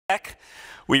back.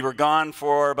 We were gone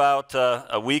for about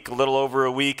a week, a little over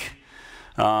a week,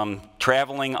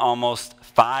 traveling almost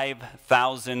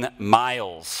 5,000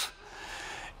 miles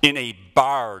in a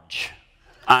barge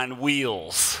on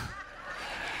wheels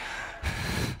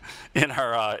in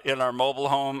our mobile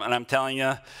home, and I'm telling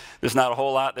you, there's not a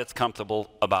whole lot that's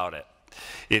comfortable about it.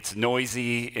 It's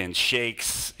noisy and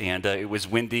shakes, and it was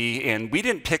windy, and we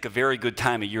didn't pick a very good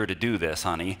time of year to do this,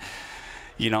 honey.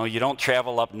 You know, you don't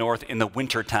travel up north in the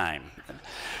winter time.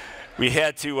 We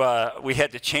had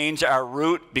to change our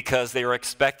route because they were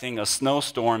expecting a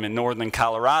snowstorm in northern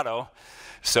Colorado,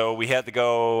 so we had to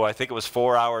go, I think it was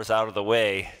 4 hours out of the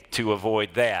way to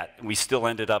avoid that. We still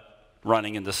ended up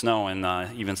running into snow in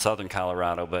even southern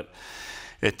Colorado, but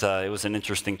it was an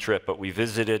interesting trip. But we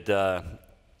visited our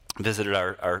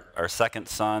second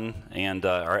son and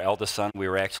our eldest son. We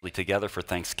were actually together for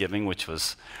Thanksgiving, which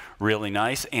was really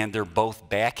nice, and they're both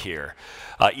back here.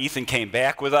 Ethan came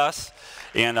back with us,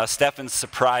 and Stefan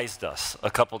surprised us a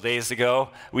couple days ago.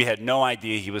 We had no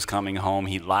idea he was coming home.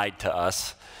 He lied to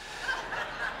us.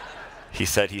 He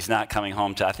said he's not coming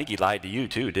home I think he lied to you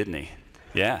too, didn't he?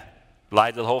 Yeah.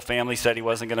 Lied to the whole family, said he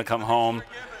wasn't going to come home.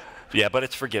 Yeah, but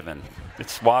it's forgiven.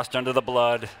 It's washed under the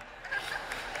blood.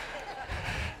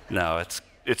 No,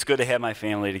 it's good to have my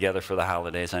family together for the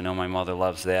holidays. I know my mother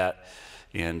loves that,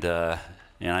 and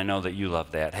I know that you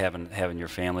love that, having your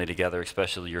family together,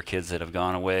 especially your kids that have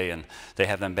gone away, and they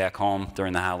have them back home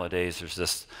during the holidays.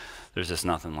 There's just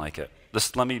nothing like it.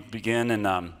 Let me begin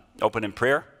and open in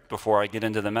prayer before I get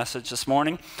into the message this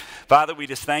morning. Father, we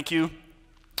just thank you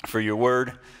for your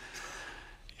word,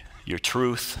 your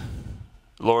truth,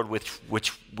 Lord,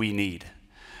 which we need.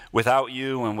 Without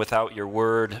you and without your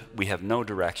word, we have no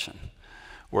direction.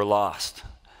 We're lost.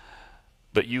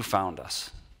 But you found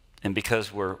us. And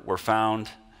because we're found,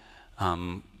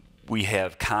 we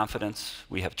have confidence,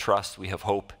 we have trust, we have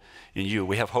hope in you.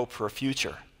 We have hope for a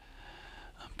future.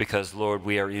 Because, Lord,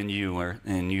 we are in you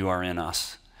and you are in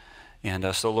us.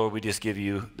 And so, Lord, we just give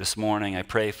you this morning. I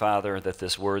pray, Father, that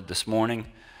this word this morning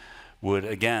would,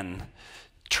 again,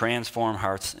 transform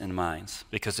hearts and minds.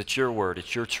 Because it's your word,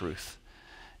 it's your truth.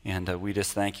 And we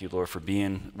just thank you, Lord, for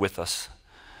being with us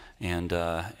and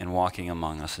walking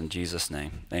among us. In Jesus'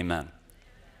 name, amen.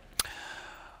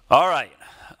 All right.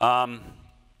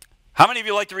 How many of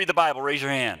you like to read the Bible? Raise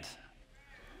your hand.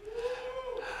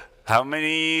 How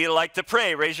many like to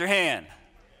pray? Raise your hand.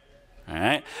 All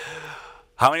right.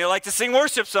 How many like to sing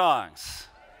worship songs?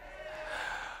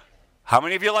 How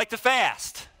many of you like to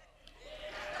fast?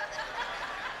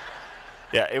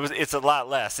 Yeah, it's a lot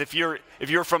less. If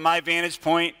you're from my vantage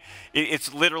point,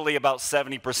 it's literally about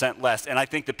 70% less. And I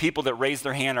think the people that raise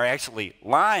their hand are actually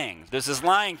lying. There's this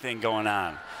lying thing going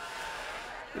on.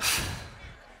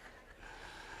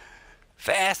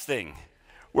 Fasting.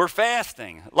 We're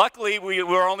fasting. Luckily,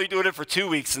 we're only doing it for 2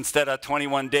 weeks instead of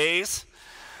 21 days.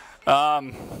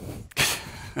 I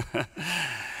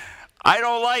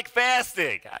don't like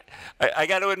fasting. I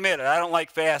got to admit it. I don't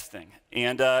like fasting.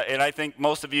 And I think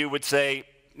most of you would say,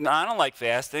 no, I don't like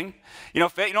fasting. You know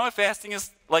what fasting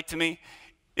is like to me?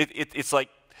 It's like,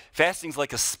 fasting's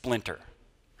like a splinter.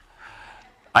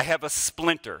 I have a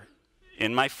splinter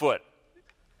in my foot.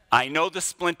 I know the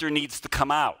splinter needs to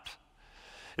come out.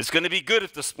 It's going to be good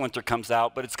if the splinter comes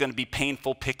out, but it's going to be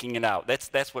painful picking it out.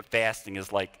 That's what fasting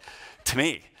is like to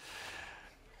me.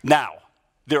 Now,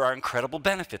 there are incredible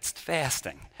benefits to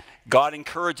fasting. God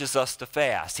encourages us to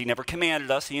fast. He never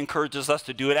commanded us. He encourages us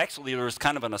to do it. Actually, there was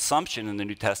kind of an assumption in the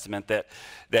New Testament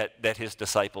that his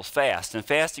disciples fast. And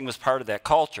fasting was part of that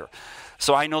culture.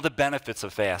 So I know the benefits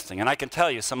of fasting. And I can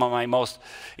tell you some of my most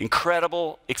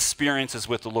incredible experiences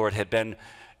with the Lord have been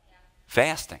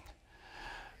fasting.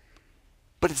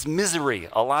 But it's misery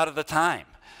a lot of the time.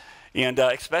 And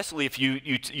especially if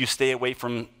you stay away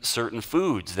from certain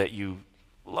foods that you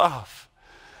love.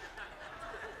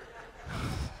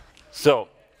 So,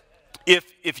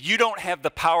 if you don't have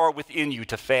the power within you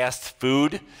to fast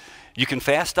food, you can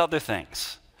fast other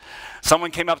things. Someone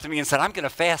came up to me and said, I'm going to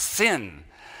fast sin.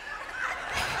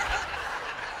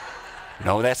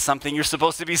 No, that's something you're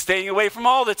supposed to be staying away from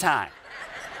all the time.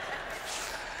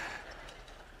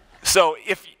 So,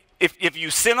 if you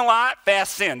sin a lot,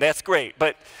 fast sin. That's great.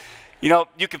 But,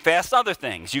 you can fast other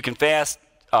things. You can fast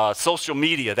social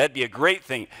media. That'd be a great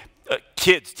thing.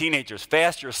 Kids, teenagers,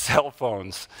 fast your cell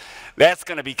phones. That's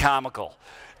going to be comical,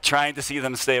 trying to see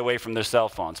them stay away from their cell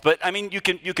phones. But I mean, you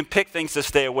can pick things to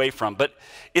stay away from. But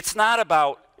it's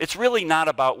really not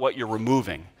about what you're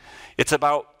removing. It's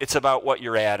about what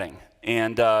you're adding.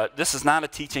 And this is not a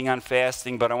teaching on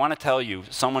fasting, but I want to tell you,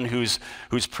 someone who's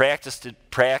practiced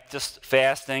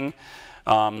fasting,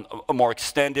 a more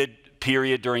extended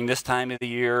period during this time of the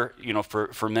year,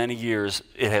 for many years,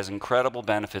 it has incredible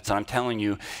benefits. And I'm telling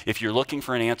you, if you're looking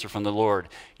for an answer from the Lord,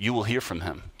 you will hear from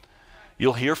him.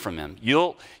 You'll hear from him.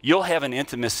 You'll have an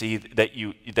intimacy that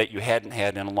you hadn't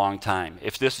had in a long time.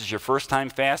 If this is your first time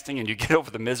fasting and you get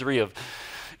over the misery of,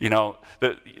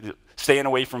 staying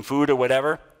away from food or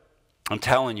whatever, I'm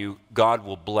telling you, God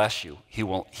will bless you. He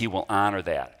will honor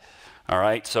that. All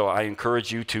right, so I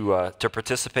encourage you to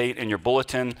participate. In your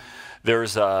bulletin,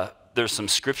 there's some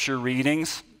scripture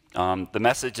readings. The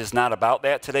message is not about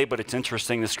that today, but it's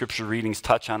interesting. The scripture readings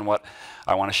touch on what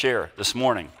I want to share this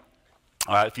morning.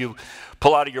 If you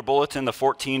pull out of your bulletin the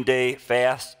 14-day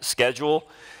fast schedule,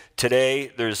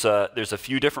 today there's a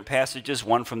few different passages,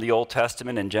 one from the Old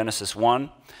Testament in Genesis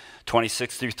 1,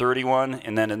 26 through 31,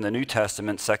 and then in the New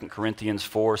Testament, 2 Corinthians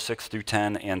 4, 6 through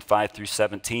 10, and 5 through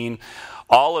 17.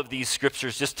 All of these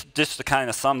scriptures, just to kind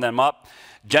of sum them up,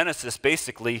 Genesis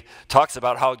basically talks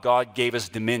about how God gave us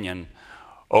dominion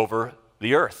over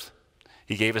the earth.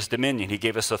 He gave us dominion. He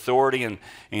gave us authority,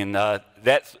 and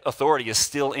that authority is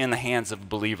still in the hands of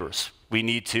believers. We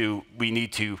need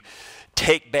to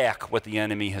take back what the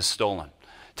enemy has stolen.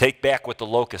 Take back what the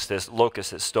locust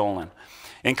has stolen.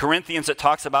 In Corinthians, it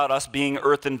talks about us being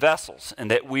earthen vessels,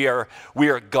 and that we are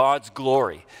God's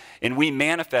glory, and we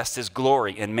manifest his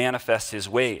glory and manifest his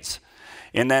ways.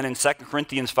 And then in 2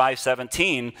 Corinthians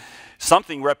 5:17,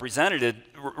 something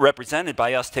represented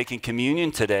by us taking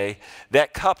communion today,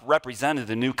 that cup represented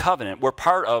the new covenant. We're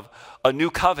part of a new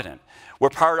covenant.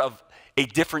 We're part of a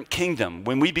different kingdom.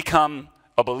 When we become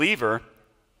a believer,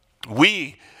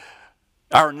 we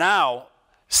are now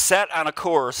set on a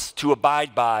course to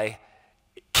abide by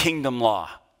kingdom law.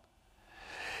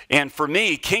 And for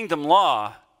me, kingdom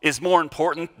law is more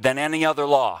important than any other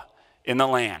law in the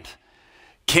land.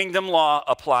 Kingdom law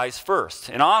applies first.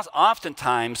 And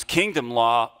oftentimes, kingdom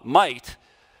law might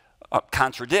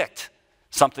contradict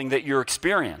something that you're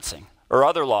experiencing or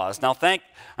other laws. Now,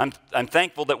 I'm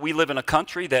thankful that we live in a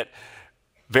country that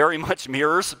very much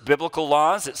mirrors biblical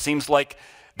laws. It seems like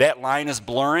that line is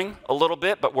blurring a little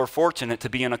bit, but we're fortunate to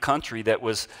be in a country that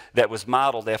was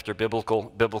modeled after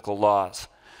biblical laws.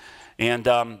 And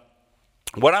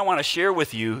what I want to share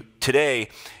with you today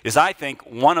is, I think,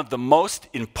 one of the most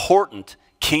important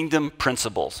kingdom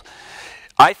principles.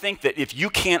 I think that if you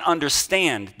can't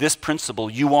understand this principle,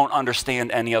 you won't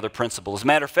understand any other principle. As a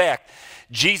matter of fact,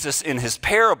 Jesus in his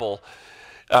parable,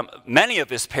 many of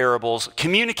his parables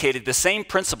communicated the same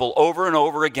principle over and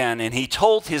over again, and he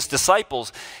told his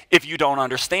disciples, if you don't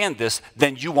understand this,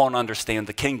 then you won't understand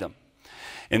the kingdom.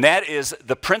 And that is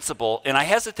the principle, and I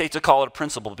hesitate to call it a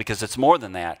principle because it's more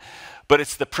than that, but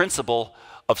it's the principle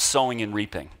of sowing and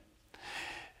reaping.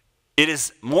 It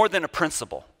is more than a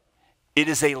principle. It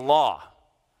is a law.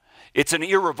 It's an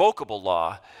irrevocable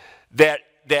law that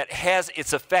has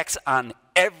its effects on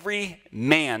every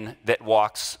man that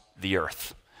walks the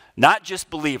earth. Not just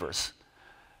believers,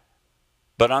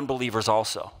 but unbelievers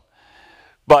also.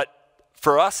 But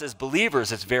for us as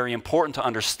believers, it's very important to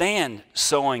understand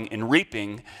sowing and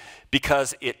reaping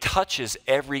because it touches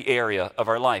every area of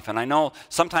our life. And I know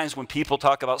sometimes when people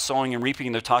talk about sowing and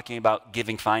reaping, they're talking about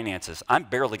giving finances. I'm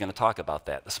barely going to talk about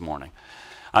that this morning.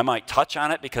 I might touch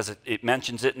on it because it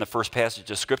mentions it in the first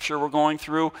passage of Scripture we're going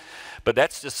through, but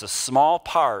that's just a small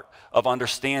part of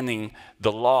understanding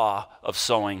the law of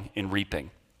sowing and reaping.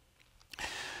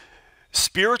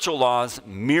 Spiritual laws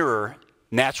mirror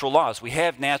natural laws. We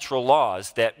have natural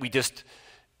laws that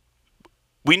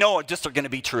we know just are going to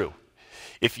be true.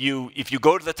 If you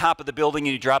go to the top of the building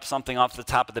and you drop something off the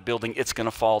top of the building, it's going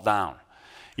to fall down.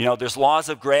 There's laws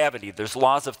of gravity. There's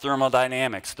laws of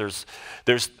thermodynamics. There's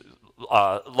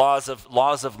laws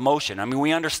of motion. I mean,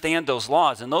 we understand those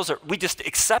laws, and we just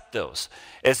accept those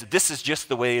as this is just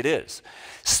the way it is.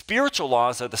 Spiritual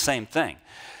laws are the same thing,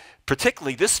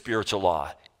 particularly this spiritual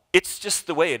law. It's just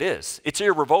the way it is. It's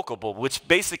irrevocable, which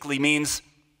basically means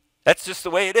that's just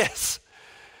the way it is.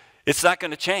 It's not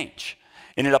going to change.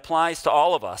 And it applies to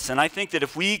all of us. And I think that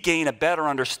if we gain a better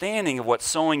understanding of what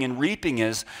sowing and reaping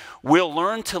is, we'll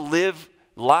learn to live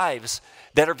lives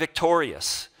that are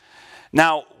victorious.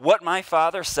 Now, what my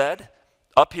father said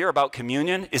up here about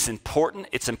communion is important.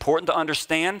 It's important to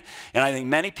understand. And I think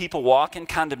many people walk in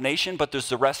condemnation, but there's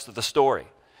the rest of the story.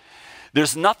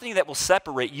 There's nothing that will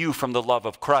separate you from the love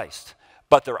of Christ.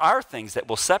 But there are things that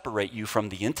will separate you from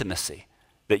the intimacy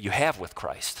that you have with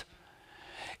Christ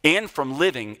and from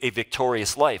living a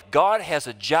victorious life. God has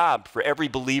a job for every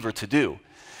believer to do.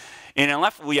 And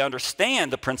unless we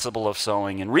understand the principle of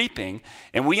sowing and reaping,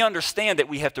 and we understand that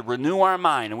we have to renew our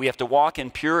mind and we have to walk in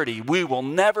purity, we will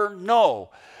never know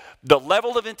the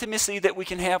level of intimacy that we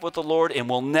can have with the Lord, and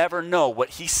we'll never know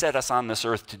what he set us on this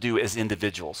earth to do as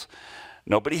individuals.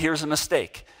 Nobody here's a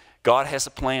mistake. God has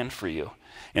a plan for you.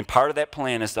 And part of that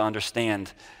plan is to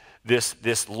understand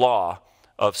this law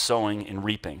of sowing and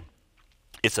reaping.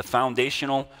 It's a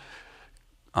foundational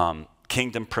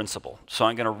kingdom principle. So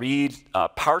I'm going to read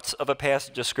parts of a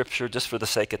passage of Scripture just for the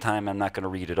sake of time. I'm not going to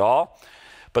read it all.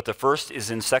 But the first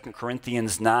is in 2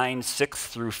 Corinthians 9, 6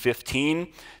 through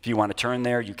 15. If you want to turn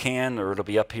there, you can, or it'll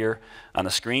be up here on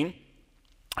the screen.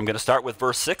 I'm going to start with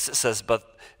verse 6. It says,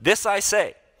 "But this I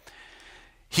say,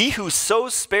 he who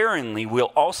sows sparingly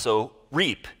will also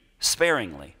reap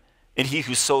sparingly, and he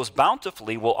who sows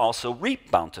bountifully will also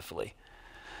reap bountifully.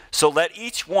 So let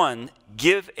each one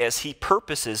give as he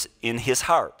purposes in his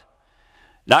heart,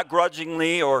 not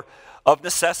grudgingly or of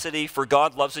necessity, for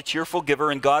God loves a cheerful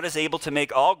giver, and God is able to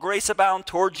make all grace abound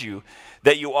towards you,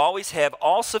 that you always have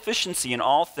all sufficiency in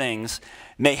all things,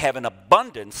 may have an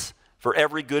abundance for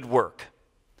every good work."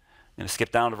 I'm going to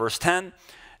skip down to verse 10.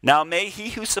 "Now may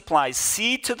he who supplies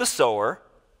seed to the sower,"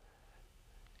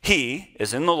 he,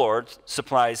 as in the Lord,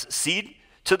 supplies seed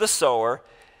to the sower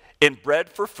and bread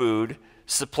for food,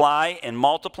 supply and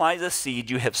multiply the seed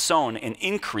you have sown and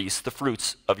increase the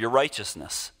fruits of your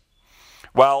righteousness,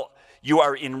 while you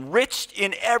are enriched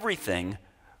in everything,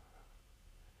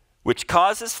 which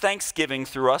causes thanksgiving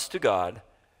through us to God.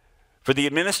 For the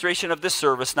administration of this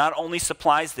service not only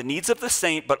supplies the needs of the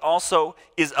saint, but also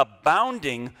is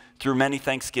abounding through many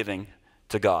thanksgiving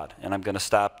to God." And I'm going to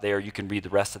stop there. You can read the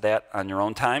rest of that on your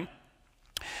own time.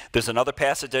 There's another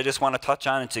passage I just want to touch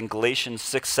on. It's in Galatians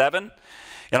 6, 7.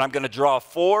 And I'm going to draw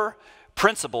 4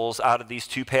 principles out of these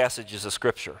 2 passages of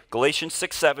Scripture. Galatians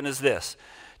 6, 7 is this: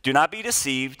 "Do not be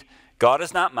deceived. God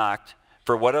is not mocked.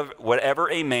 For whatever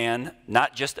a man,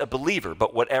 not just a believer,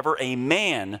 but whatever a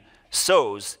man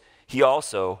sows, he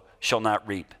also shall not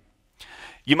reap."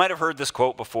 You might have heard this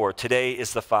quote before: "Today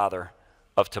is the father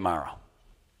of tomorrow."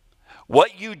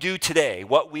 What you do today,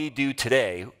 what we do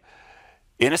today,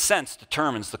 in a sense,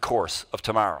 determines the course of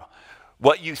tomorrow.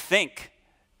 What you think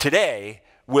today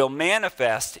will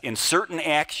manifest in certain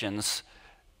actions,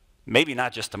 maybe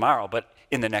not just tomorrow, but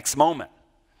in the next moment.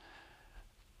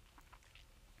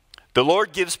 The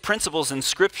Lord gives principles in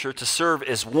Scripture to serve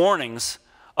as warnings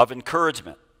of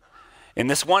encouragement. And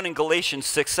this one in Galatians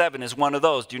 6, 7 is one of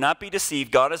those. "Do not be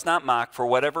deceived. God is not mocked. For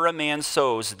whatever a man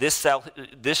sows,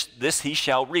 this he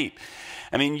shall reap."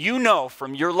 I mean, you know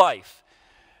from your life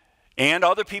and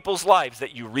other people's lives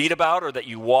that you read about or that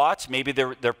you watch, maybe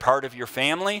they're part of your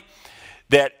family,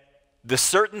 that the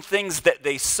certain things that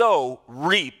they sow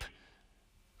reap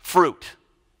fruit.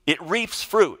 It reaps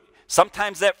fruit.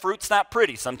 Sometimes that fruit's not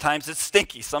pretty. Sometimes it's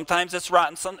stinky. Sometimes it's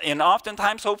rotten. And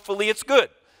oftentimes, hopefully, it's good.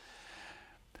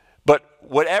 But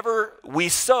whatever we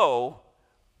sow,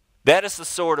 that is the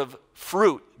sort of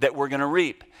fruit that we're going to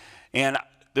reap. And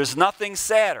there's nothing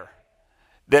sadder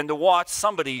than to watch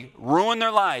somebody ruin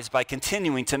their lives by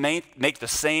continuing to make the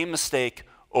same mistake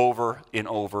over and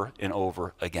over and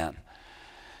over again.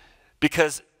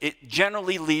 Because it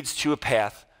generally leads to a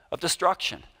path of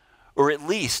destruction, or at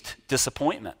least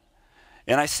disappointment.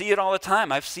 And I see it all the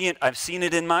time. I've seen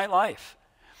it in my life.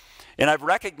 And I've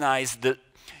recognized that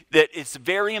it's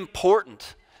very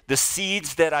important, the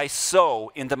seeds that I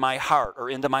sow into my heart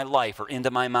or into my life or into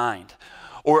my mind,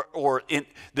 or in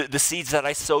the seeds that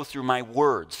I sow through my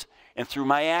words and through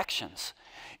my actions.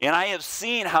 And I have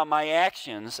seen how my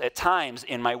actions at times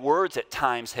and my words at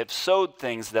times have sowed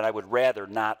things that I would rather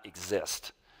not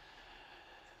exist.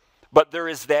 But there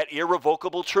is that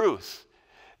irrevocable truth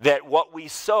that what we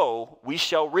sow, we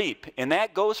shall reap. And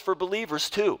that goes for believers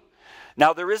too.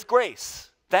 Now there is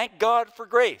grace. Thank God for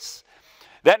grace.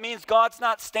 That means God's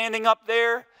not standing up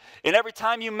there and every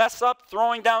time you mess up,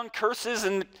 throwing down curses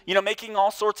and making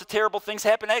all sorts of terrible things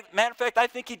happen. Matter of fact, I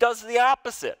think he does the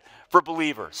opposite for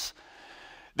believers.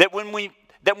 That when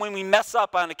we mess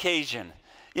up on occasion,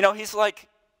 he's like,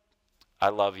 "I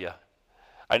love you.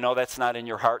 I know that's not in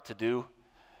your heart to do.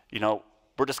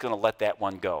 We're just going to let that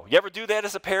one go." You ever do that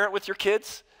as a parent with your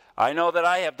kids? I know that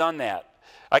I have done that.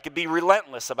 I could be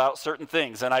relentless about certain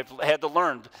things, and I've had to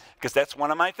learn, because that's one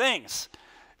of my things.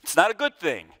 It's not a good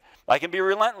thing. I can be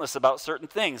relentless about certain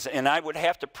things, and I would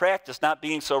have to practice not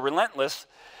being so relentless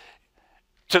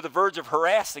to the verge of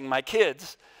harassing my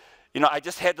kids. I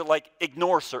just had to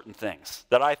ignore certain things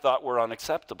that I thought were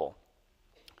unacceptable.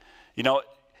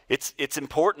 It's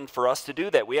important for us to do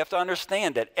that. We have to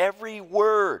understand that every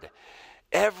word,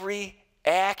 every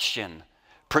action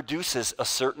produces a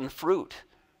certain fruit.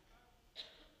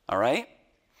 All right?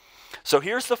 So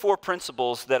here's the 4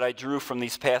 principles that I drew from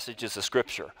these passages of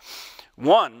Scripture.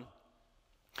 One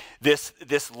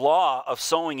This law of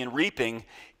sowing and reaping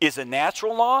is a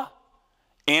natural law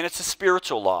and it's a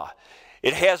spiritual law.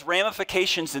 It has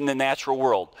ramifications in the natural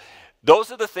world.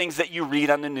 Those are the things that you read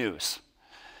on the news.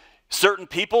 Certain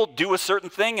people do a certain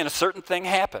thing and a certain thing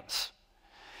happens.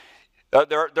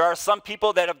 There are some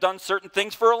people that have done certain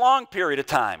things for a long period of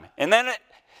time. And then it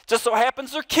just so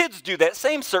happens their kids do that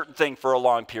same certain thing for a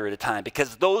long period of time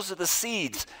because those are the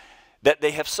seeds that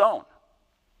they have sown.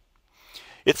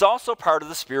 It's also part of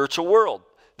the spiritual world.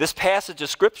 This passage of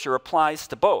Scripture applies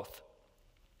to both.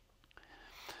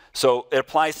 So it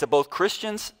applies to both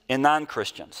Christians and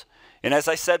non-Christians. And as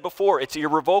I said before, it's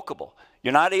irrevocable.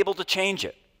 You're not able to change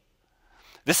it.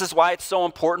 This is why it's so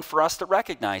important for us to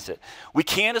recognize it. We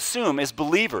can't assume as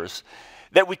believers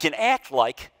that we can act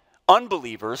like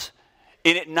unbelievers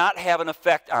and it not have an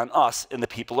effect on us and the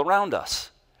people around us.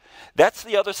 That's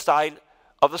the other side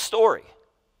of the story.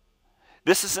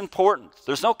 This is important.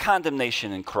 There's no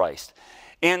condemnation in Christ.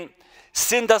 And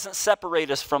sin doesn't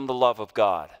separate us from the love of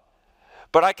God.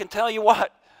 But I can tell you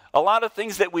what, a lot of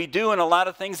things that we do and a lot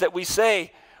of things that we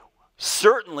say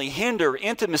certainly hinder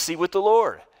intimacy with the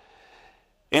Lord.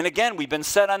 And again, we've been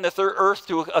set on the earth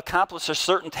to accomplish a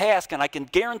certain task, and I can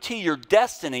guarantee your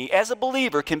destiny as a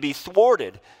believer can be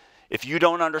thwarted if you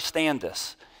don't understand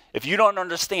this. If you don't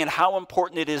understand how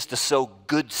important it is to sow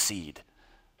good seed.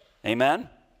 Amen?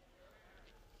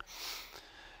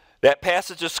 That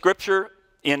passage of Scripture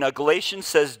in Galatians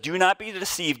says, "Do not be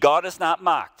deceived, God is not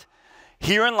mocked."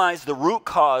 Herein lies the root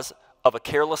cause of a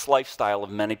careless lifestyle of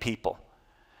many people.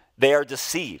 They are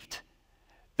deceived.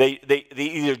 They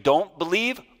either don't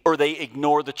believe or they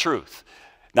ignore the truth.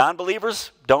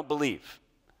 Non-believers don't believe.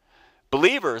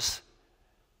 Believers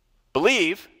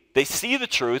believe, they see the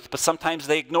truth, but sometimes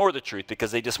they ignore the truth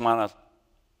because they just want to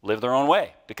live their own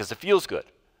way because it feels good.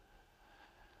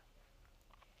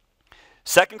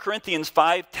 2 Corinthians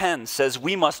 5:10 says,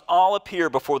 "We must all appear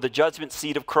before the judgment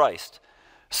seat of Christ,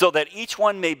 so that each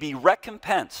one may be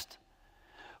recompensed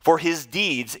for his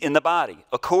deeds in the body,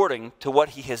 according to what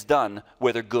he has done,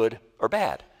 whether good or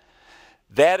bad."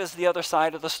 That is the other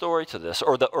side of the story to this,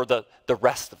 or the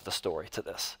rest of the story to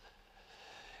this.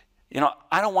 You know,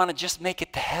 I don't want to just make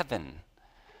it to heaven.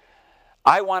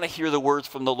 I want to hear the words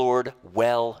from the Lord,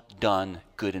 "Well done,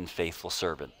 good and faithful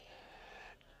servant."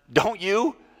 Don't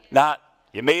you? Not,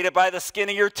 "You made it by the skin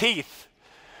of your teeth."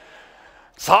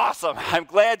 It's awesome. I'm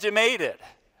glad you made it.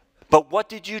 But what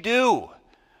did you do?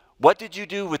 What did you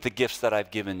do with the gifts that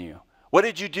I've given you? What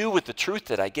did you do with the truth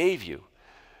that I gave you?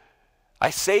 I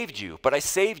saved you, but I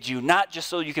saved you not just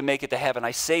so you can make it to heaven.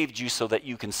 I saved you so that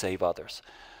you can save others,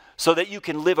 so that you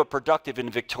can live a productive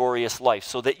and victorious life,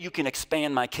 so that you can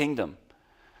expand my kingdom.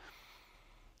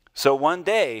 So one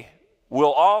day,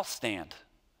 we'll all stand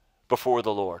before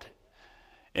the Lord,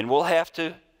 and we'll have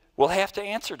to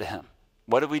answer to him.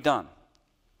 What have we done?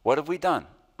 What have we done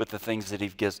with the things that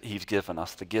he's given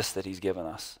us, the gifts that he's given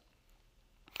us?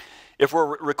 If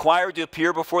we're required to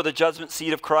appear before the judgment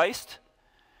seat of Christ,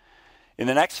 in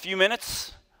the next few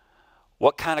minutes,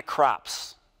 what kind of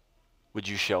crops would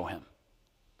you show him?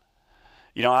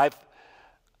 You know,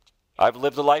 I've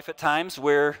lived a life at times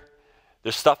where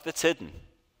there's stuff that's hidden.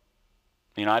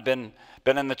 You know, I've been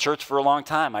in the church for a long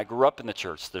time. I grew up in the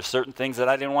church. There's certain things that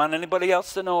I didn't want anybody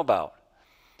else to know about.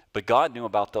 But God knew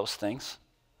about those things.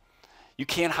 You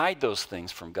can't hide those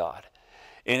things from God.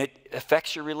 And it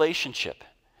affects your relationship.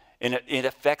 And it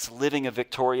affects living a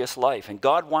victorious life. And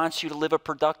God wants you to live a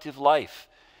productive life.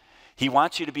 He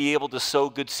wants you to be able to sow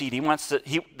good seed.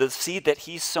 The seed that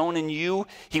he's sown in you,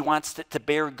 he wants it to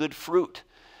bear good fruit.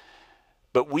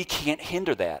 But we can't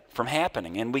hinder that from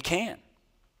happening, and we can.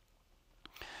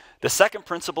 The second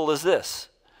principle is this: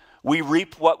 we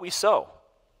reap what we sow.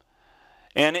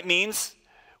 And it means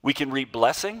we can reap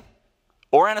blessing,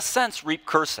 or in a sense, reap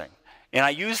cursing. And I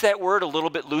use that word a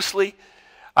little bit loosely.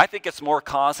 I think it's more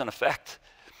cause and effect.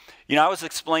 You know, I was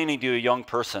explaining to a young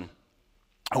person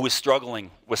who was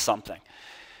struggling with something.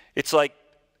 It's like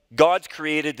God's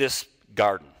created this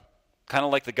garden, kind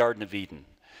of like the Garden of Eden,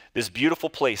 this beautiful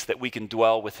place that we can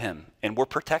dwell with him, and we're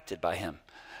protected by him.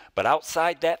 But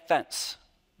outside that fence,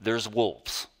 there's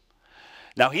wolves.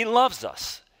 Now, he loves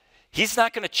us. He's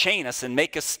not going to chain us and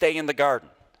make us stay in the garden.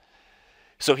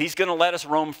 So he's going to let us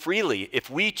roam freely. If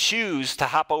we choose to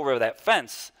hop over that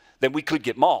fence, then we could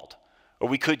get mauled or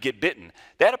we could get bitten.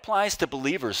 That applies to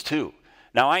believers too.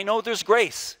 Now, I know there's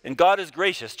grace, and God is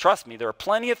gracious. Trust me, there are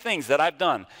plenty of things that I've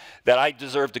done that I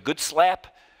deserved a good slap,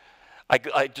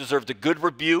 I deserved a good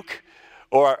rebuke,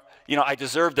 or, you know, I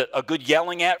deserved a good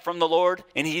yelling at from the Lord,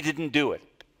 and he didn't do it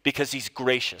because he's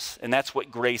gracious, and that's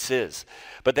what grace is.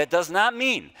 But that does not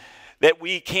mean that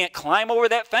we can't climb over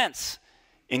that fence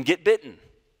and get bitten.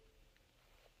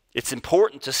 It's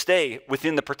important to stay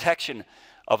within the protection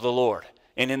of the Lord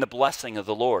and in the blessing of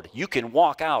the Lord. You can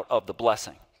walk out of the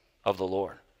blessing of the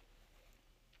Lord.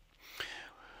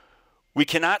 We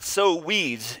cannot sow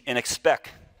weeds and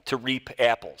expect to reap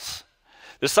apples.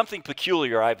 There's something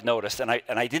peculiar I've noticed, and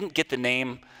I didn't get the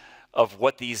name of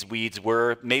what these weeds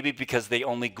were, maybe because they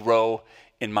only grow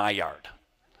in my yard.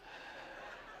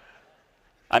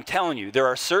 I'm telling you, there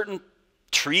are certain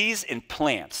trees and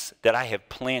plants that I have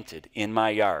planted in my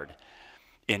yard,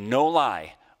 and no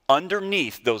lie,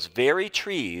 underneath those very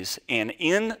trees and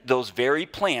in those very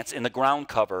plants in the ground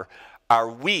cover are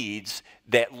weeds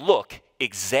that look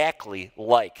exactly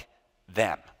like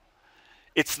them.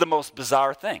 It's the most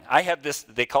bizarre thing. I have this,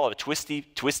 they call it a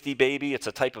twisty baby. It's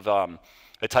a type of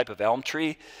elm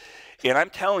tree. And I'm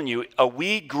telling you, a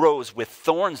weed grows with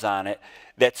thorns on it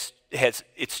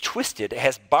it's twisted, it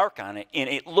has bark on it, and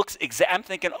it looks I'm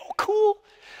thinking, oh, cool,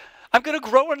 I'm going to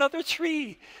grow another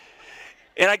tree.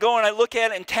 And I go and I look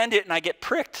at it and tend it, and I get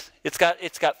pricked. It's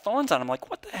got thorns on it. I'm like,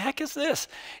 what the heck is this?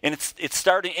 And it's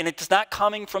starting, and it's not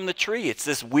coming from the tree. It's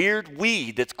this weird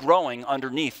weed that's growing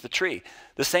underneath the tree.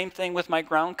 The same thing with my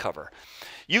ground cover.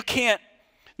 You can't,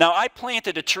 now I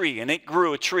planted a tree, and it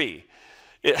grew a tree.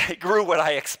 It grew what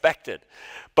I expected.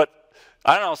 But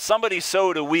I don't know, somebody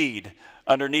sowed a weed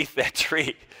underneath that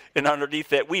tree and underneath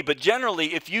that weed. But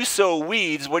generally, if you sow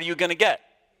weeds, what are you going to get?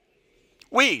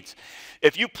 Weeds.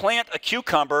 If you plant a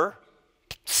cucumber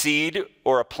seed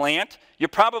or a plant, you're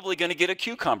probably going to get a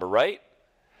cucumber, right?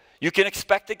 You can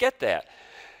expect to get that.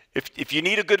 If you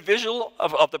need a good visual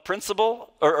of the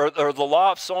principle or the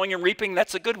law of sowing and reaping,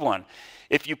 that's a good one.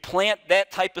 If you plant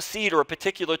that type of seed or a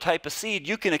particular type of seed,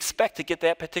 you can expect to get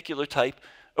that particular type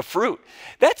of fruit.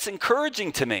 That's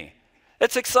encouraging to me.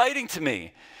 That's exciting to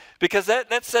me because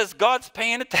that says God's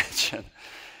paying attention.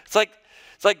 It's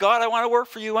like, God, I want to work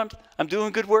for you. I'm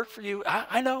doing good work for you.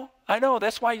 I know.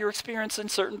 That's why you're experiencing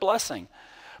certain blessing.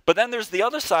 But then there's the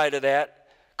other side of that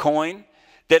coin,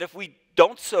 that if we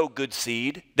don't sow good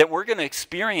seed, that we're going to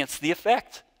experience the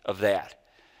effect of that.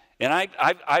 And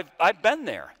I've been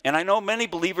there. And I know many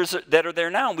believers that are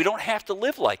there now, and we don't have to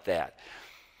live like that.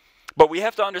 But we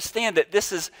have to understand that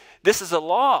this is a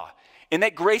law, and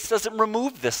that grace doesn't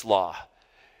remove this law.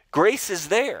 Grace is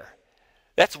there.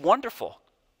 That's wonderful.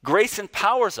 Grace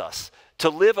empowers us to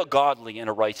live a godly and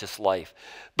a righteous life.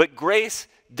 But grace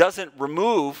doesn't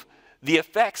remove the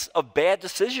effects of bad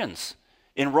decisions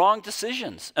and wrong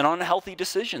decisions and unhealthy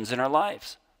decisions in our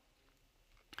lives.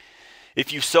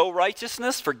 If you sow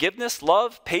righteousness, forgiveness,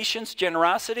 love, patience,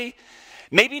 generosity,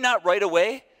 maybe not right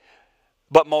away,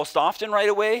 but most often right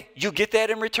away, you get that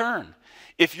in return.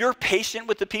 If you're patient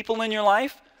with the people in your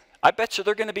life, I bet you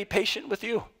they're going to be patient with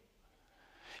you.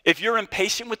 If you're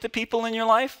impatient with the people in your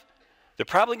life, they're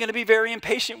probably going to be very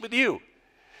impatient with you.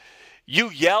 You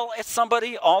yell at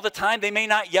somebody all the time. They may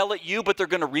not yell at you, but they're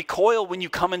going to recoil when you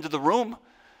come into the room.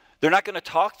 They're not going to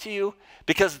talk to you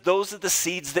because those are the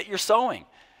seeds that you're sowing.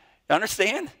 You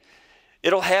understand?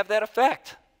 It'll have that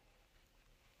effect.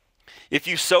 If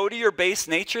you sow to your base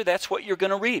nature, that's what you're going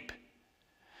to reap.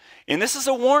 And this is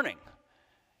a warning.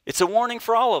 It's a warning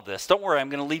for all of this. Don't worry, I'm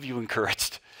going to leave you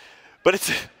encouraged. But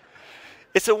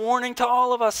it's a warning to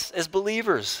all of us as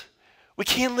believers. We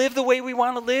can't live the way we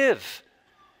want to live.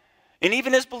 And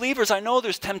even as believers, I know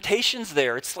there's temptations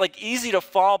there. It's like easy to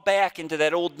fall back into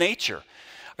that old nature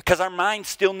because our mind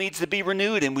still needs to be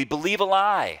renewed and we believe a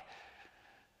lie.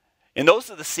 And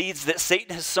those are the seeds that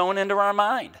Satan has sown into our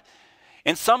mind.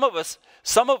 And some of us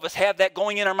have that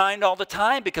going in our mind all the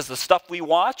time because the stuff we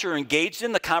watch or engaged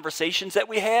in, the conversations that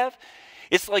we have,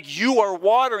 it's like you are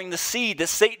watering the seed that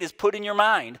Satan has put in your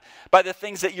mind by the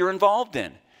things that you're involved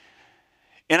in.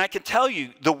 And I can tell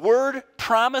you, the word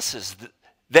promises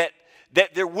that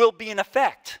there will be an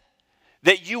effect,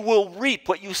 that you will reap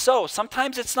what you sow.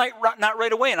 Sometimes it's not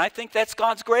right away, and I think that's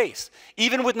God's grace.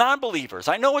 Even with non-believers,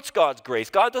 I know it's God's grace.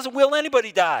 God doesn't will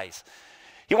anybody dies.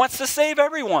 He wants to save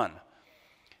everyone.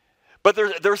 But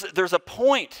there's a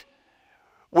point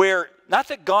where, not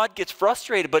that God gets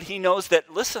frustrated, but he knows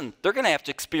that, listen, they're going to have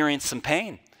to experience some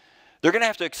pain. They're going to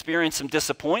have to experience some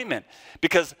disappointment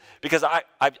because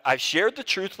I've shared the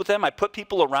truth with them. I put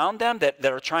people around them that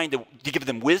are trying to give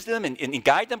them wisdom and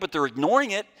guide them, but they're ignoring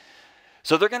it.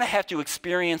 So they're going to have to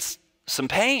experience some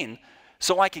pain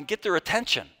so I can get their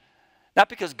attention. Not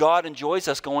because God enjoys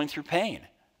us going through pain.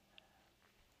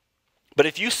 But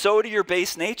if you sow to your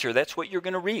base nature, that's what you're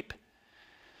going to reap.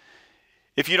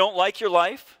 If you don't like your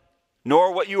life,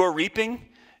 nor what you are reaping,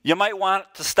 you might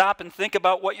want to stop and think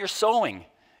about what you're sowing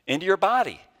into your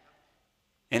body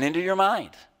and into your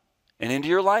mind and into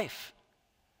your life.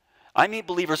 I meet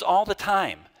believers all the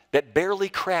time that barely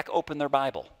crack open their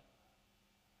Bible.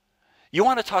 You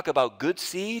want to talk about good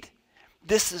seed?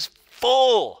 This is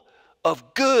full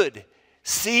of good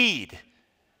seed.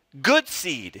 Good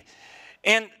seed.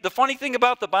 And the funny thing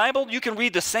about the Bible, you can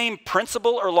read the same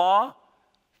principle or law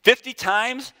 50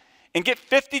 times and get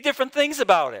 50 different things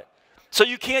about it. So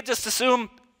you can't just assume,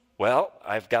 well,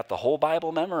 I've got the whole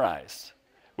Bible memorized,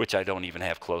 which I don't even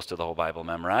have close to the whole Bible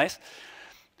memorized.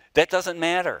 That doesn't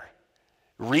matter.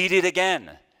 Read it again,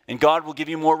 and God will give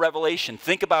you more revelation.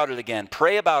 Think about it again.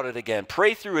 Pray about it again.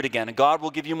 Pray through it again, and God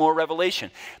will give you more revelation.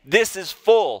 This is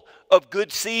full of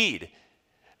good seed.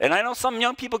 And I know some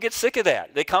young people get sick of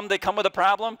that. They come with a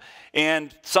problem,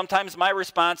 and sometimes my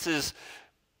response is,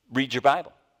 read your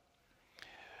Bible.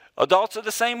 Adults are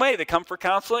the same way. They come for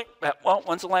counseling. Well,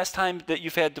 when's the last time that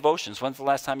you've had devotions? When's the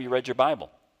last time you read your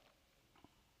Bible?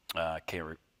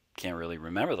 Can't really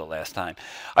remember the last time.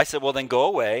 I said, well, then go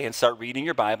away and start reading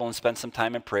your Bible and spend some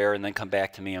time in prayer and then come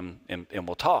back to me and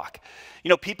we'll talk. You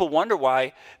know,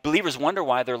 believers wonder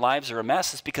why their lives are a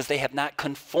mess. It's because they have not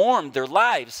conformed their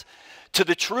lives to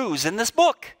the truths in this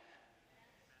book.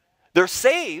 They're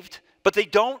saved, but they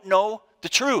don't know the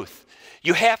truth.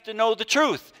 You have to know the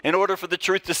truth in order for the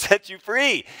truth to set you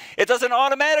free. It doesn't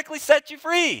automatically set you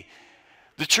free.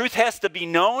 The truth has to be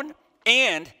known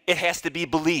and it has to be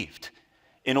believed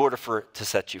in order for it to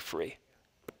set you free.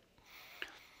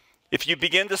 If you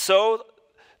begin to sow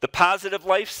the positive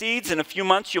life seeds, in a few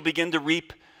months you'll begin to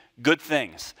reap good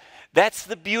things. That's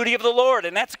the beauty of the Lord,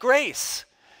 and that's grace.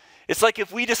 It's like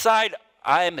if we decide,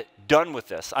 I'm done with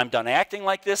this. I'm done acting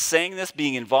like this, saying this,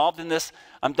 being involved in this.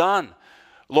 I'm done.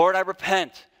 Lord, I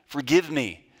repent. Forgive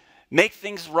me. Make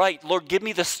things right. Lord, give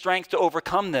me the strength to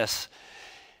overcome this.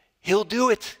 He'll do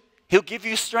it. He'll give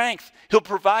you strength. He'll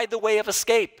provide the way of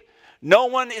escape. No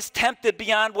one is tempted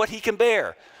beyond what he can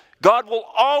bear. God will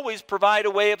always provide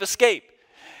a way of escape.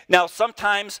 Now,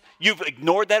 sometimes you've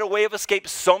ignored that way of escape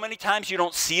so many times you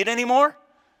don't see it anymore.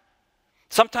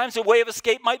 Sometimes the way of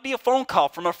escape might be a phone call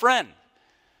from a friend.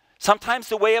 Sometimes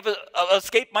the way of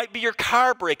escape might be your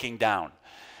car breaking down.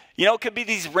 You know, it could be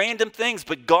these random things,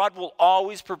 but God will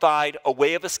always provide a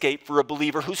way of escape for a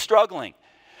believer who's struggling.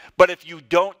 But if you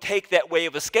don't take that way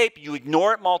of escape, you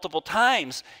ignore it multiple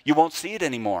times, you won't see it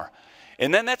anymore.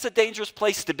 And then that's a dangerous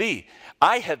place to be.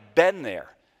 I have been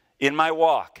there in my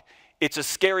walk. It's a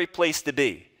scary place to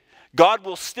be. God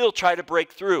will still try to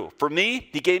break through. For me,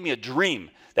 he gave me a dream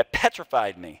that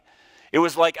petrified me. It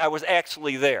was like I was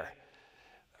actually there.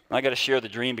 I got to share the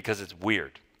dream because it's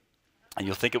weird. And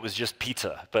you'll think it was just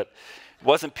pizza, but it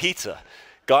wasn't pizza.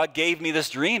 God gave me this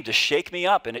dream to shake me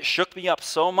up, and it shook me up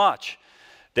so much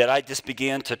that I just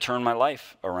began to turn my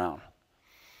life around.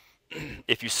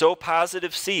 If you sow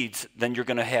positive seeds, then you're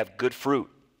going to have good fruit.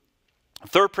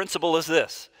 Third principle is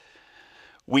this.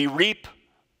 We reap,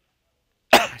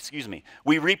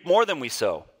 we reap more than we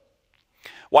sow.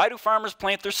 Why do farmers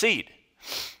plant their seed?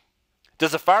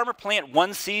 Does a farmer plant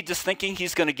one seed just thinking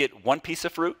he's going to get one piece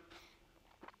of fruit?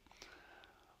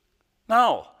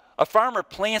 No. A farmer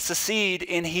plants a seed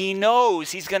and he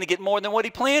knows he's going to get more than what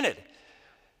he planted.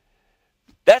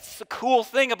 That's the cool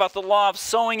thing about the law of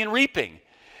sowing and reaping.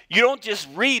 You don't just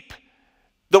reap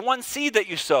the one seed that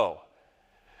you sow.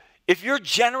 If you're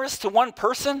generous to one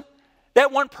person,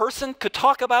 that one person could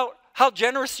talk about how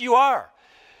generous you are.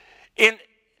 And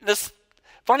this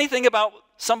funny thing about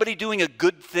somebody doing a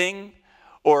good thing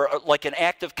or like an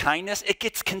act of kindness, it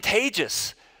gets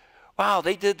contagious. Wow,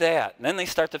 they did that. And then they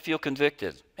start to feel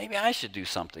convicted. Maybe I should do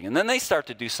something. And then they start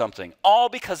to do something, all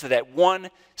because of that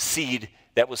one seed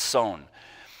that was sown.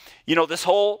 You know, this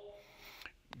whole,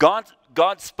 God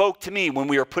spoke to me when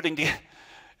we were putting together.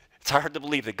 It's hard to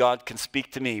believe that God can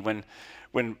speak to me when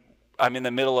I'm in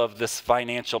the middle of this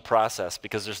financial process,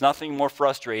 because there's nothing more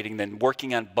frustrating than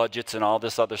working on budgets and all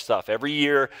this other stuff. Every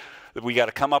year we got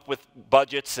to come up with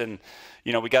budgets, and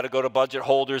you know, we got to go to budget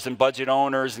holders and budget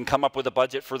owners and come up with a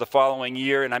budget for the following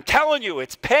year. And I'm telling you,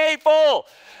 it's painful.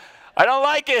 I don't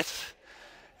like it.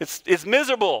 It's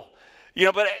miserable. You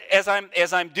know, but as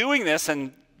I'm doing this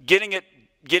and getting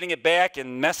it back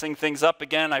and messing things up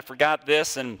again, I forgot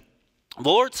this, and the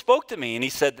Lord spoke to me and he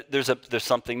said, there's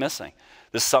something missing.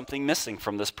 There's something missing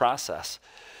from this process.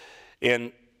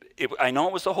 And I know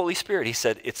it was the Holy Spirit. He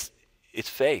said, it's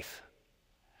faith.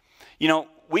 You know,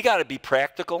 we got to be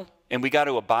practical and we got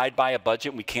to abide by a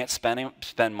budget. We can't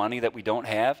spend money that we don't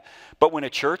have. But when a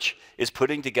church is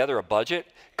putting together a budget,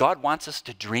 God wants us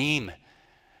to dream.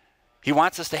 He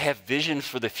wants us to have vision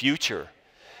for the future.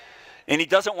 And he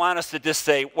doesn't want us to just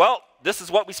say, well, this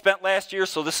is what we spent last year,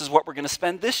 so this is what we're going to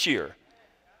spend this year.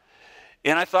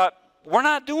 And I thought, we're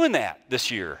not doing that this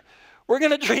year. We're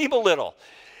going to dream a little.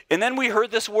 And then we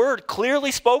heard this word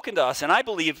clearly spoken to us, and I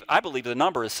believe the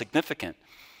number is significant.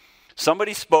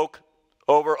 Somebody spoke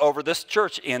over this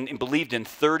church and believed in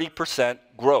 30%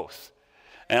 growth.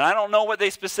 And I don't know what they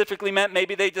specifically meant.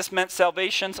 Maybe they just meant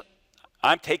salvations.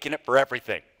 I'm taking it for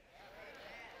everything.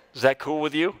 Is that cool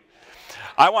with you?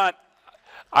 I want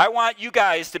you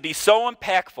guys to be so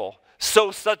impactful,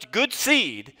 sow such good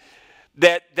seed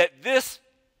that this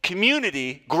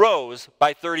community grows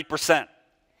by 30%.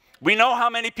 We know how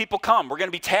many people come. We're going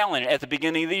to be tallying at the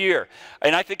beginning of the year.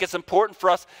 And I think it's important for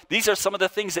us. These are some of the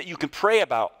things that you can pray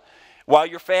about while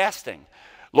you're fasting.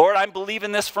 Lord, I'm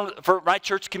believing this for my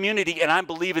church community, and I'm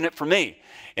believing it for me.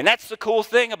 And that's the cool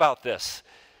thing about this.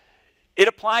 It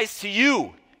applies to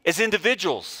you as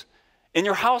individuals in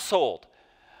your household.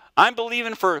 I'm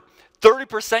believing for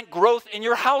 30% growth in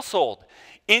your household,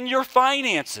 in your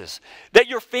finances, that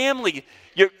your family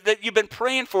that you've been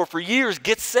praying for years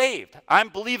gets saved. I'm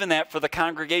believing that for the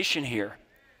congregation here.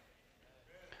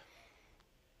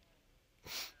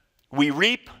 We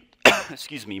reap,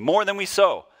 more than we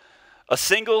sow. A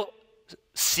single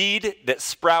seed that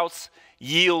sprouts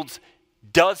yields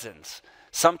dozens,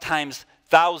 sometimes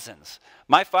thousands.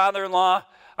 My father-in-law,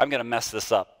 I'm going to mess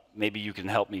this up. Maybe you can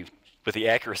help me with the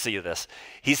accuracy of this.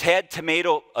 He's had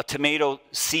tomato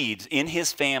seeds in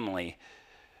his family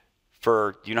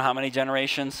for, do you know how many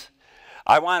generations?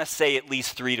 I want to say at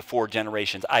least 3 to 4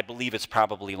 generations. I believe it's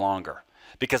probably longer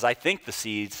because I think the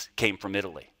seeds came from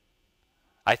Italy.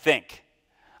 I think.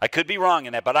 I could be wrong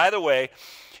in that, but either way,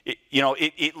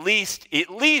 at least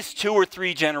 2 or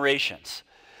 3 generations.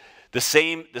 The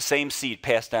same seed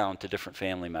passed down to different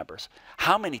family members.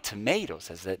 How many tomatoes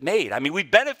has that made? I mean, we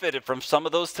benefited from some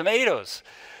of those tomatoes.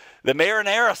 The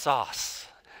marinara sauce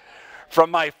from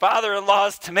my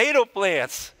father-in-law's tomato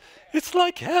plants. It's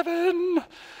like heaven.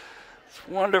 It's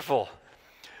wonderful.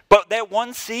 But that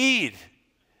one seed,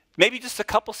 maybe just a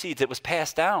couple seeds that was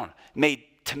passed down, made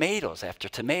tomatoes after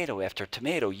tomato after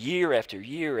tomato, year after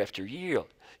year after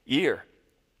year.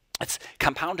 It's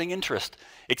compounding interest.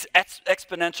 It's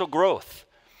exponential growth.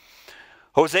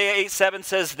 Hosea 8:7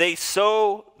 says, they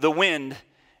sow the wind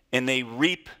and they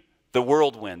reap the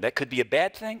whirlwind. That could be a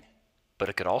bad thing, but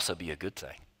it could also be a good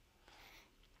thing.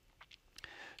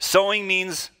 Sowing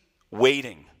means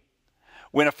waiting.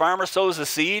 When a farmer sows a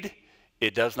seed,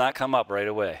 it does not come up right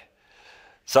away.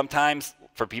 Sometimes,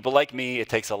 for people like me, it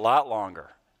takes a lot longer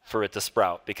for it to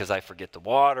sprout because I forget to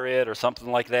water it or something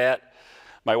like that.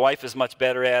 My wife is much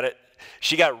better at it.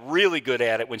 She got really good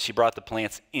at it when she brought the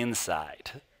plants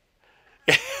inside.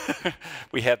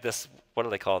 We have this, what do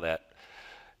they call that?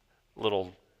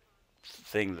 Little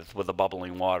thing with the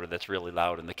bubbling water that's really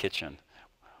loud in the kitchen.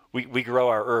 We grow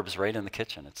our herbs right in the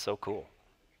kitchen. It's so cool.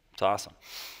 It's awesome.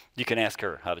 You can ask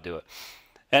her how to do it.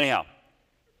 Anyhow,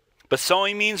 but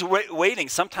sowing means waiting.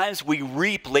 Sometimes we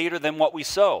reap later than what we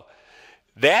sow.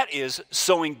 That is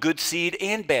sowing good seed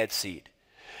and bad seed.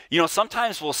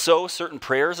 Sometimes we'll sow certain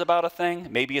prayers about a thing.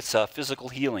 Maybe it's a physical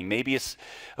healing. Maybe it's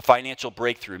a financial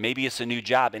breakthrough. Maybe it's a new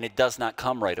job, and it does not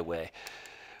come right away.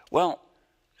 Well,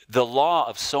 the law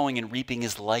of sowing and reaping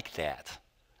is like that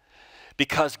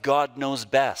because God knows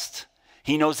best.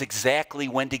 He knows exactly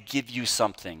when to give you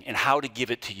something and how to give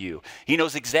it to you. He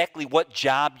knows exactly what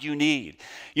job you need.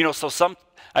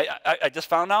 I just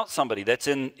found out somebody that's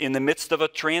in the midst of a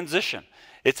transition.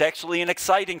 It's actually an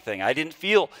exciting thing. I didn't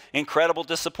feel incredible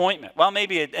disappointment. Well,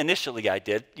 maybe initially I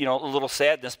did, a little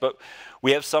sadness, but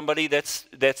we have somebody that's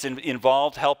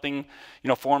involved helping,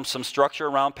 form some structure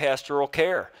around pastoral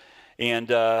care. And,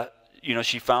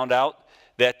 she found out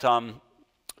that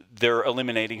they're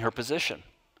eliminating her position.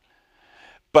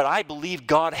 But I believe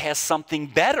God has something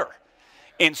better,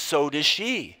 and so does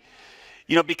she.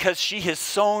 Because she has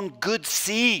sown good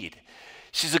seed.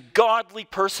 She's a godly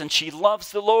person. She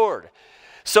loves the Lord.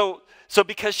 So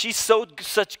because she sowed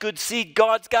such good seed,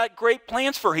 God's got great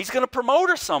plans for her. He's going to promote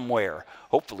her somewhere.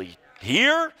 Hopefully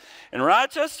here in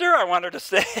Rochester, I want her to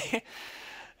stay,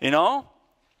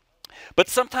 But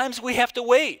sometimes we have to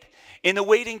wait. And the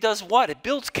waiting does what? It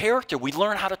builds character. We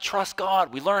learn how to trust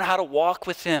God. We learn how to walk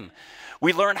with Him.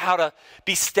 We learn how to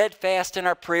be steadfast in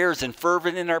our prayers and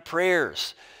fervent in our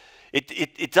prayers.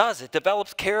 It does. It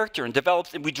develops character and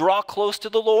we draw close to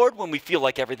the Lord when we feel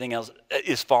like everything else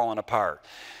is falling apart.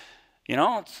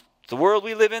 It's the world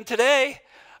we live in today.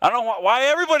 I don't know why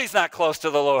everybody's not close to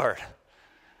the Lord.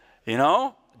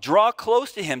 Draw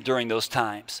close to Him during those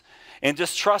times and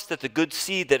just trust that the good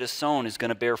seed that is sown is going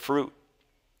to bear fruit.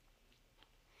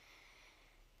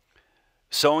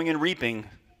 Sowing and reaping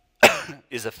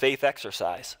is a faith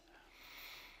exercise.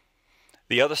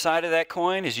 The other side of that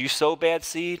coin is you sow bad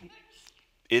seed,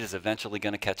 it is eventually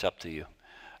going to catch up to you.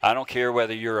 I don't care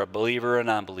whether you're a believer or a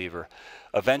non-believer.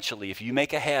 Eventually, if you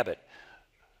make a habit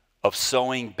of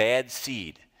sowing bad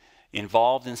seed,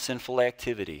 involved in sinful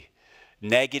activity,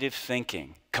 negative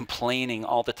thinking, complaining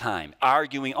all the time,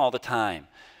 arguing all the time,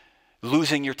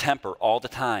 losing your temper all the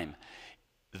time,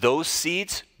 those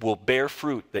seeds will bear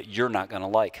fruit that you're not going to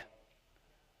like.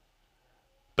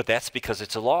 But that's because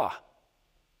it's a law.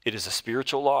 It is a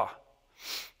spiritual law.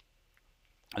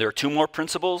 There are two more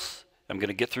principles. I'm going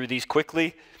to get through these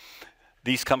quickly.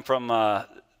 These come from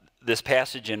this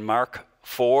passage in Mark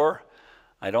 4.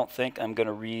 I don't think I'm going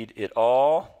to read it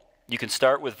all. You can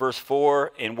start with verse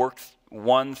 4 and work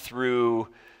 1 through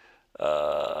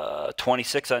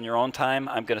 26 on your own time.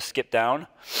 I'm going to skip down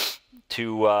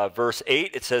to verse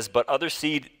 8. It says, but other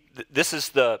seed, this is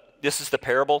the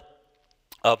parable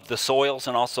of the soils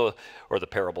and also, or the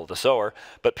parable of the sower,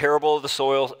 but parable of the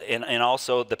soil and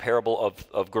also the parable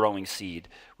of growing seed,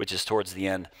 which is towards the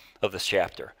end of this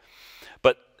chapter.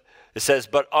 But it says,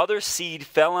 but other seed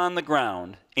fell on the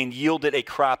ground and yielded a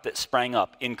crop that sprang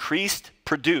up, increased,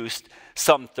 produced,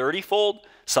 some 30-fold,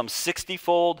 some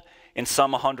 60-fold, and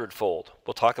some 100-fold.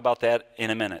 We'll talk about that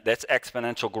in a minute. That's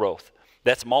exponential growth.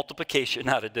 That's multiplication,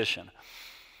 not addition.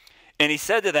 And he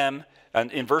said to them,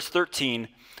 in verse 13,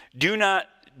 do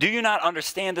you not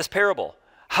understand this parable?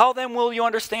 How then will you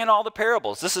understand all the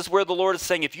parables? This is where the Lord is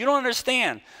saying, if you don't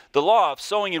understand the law of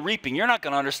sowing and reaping, you're not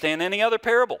going to understand any other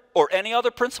parable or any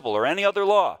other principle or any other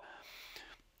law.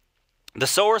 The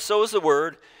sower sows the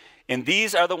word, and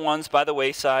these are the ones by the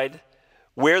wayside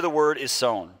where the word is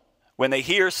sown. When they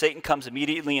hear, Satan comes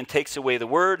immediately and takes away the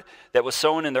word that was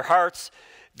sown in their hearts.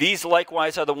 These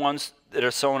likewise are the ones that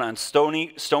are sown on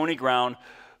stony ground,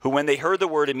 who when they heard the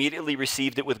word immediately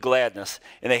received it with gladness,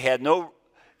 and they had no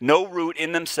root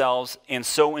in themselves, and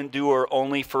so endure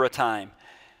only for a time.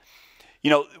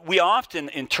 You know, we often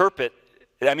interpret,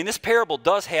 I mean, this parable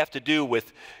does have to do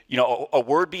with, you know, a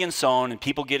word being sown and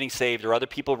people getting saved or other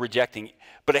people rejecting,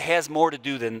 but it has more to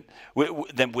do than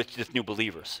with just new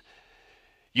believers.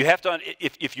 You have to,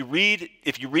 if you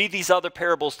read these other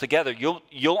parables together,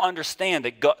 you'll understand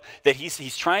that God, that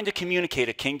he's trying to communicate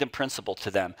a kingdom principle to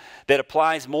them that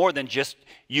applies more than just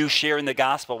you sharing the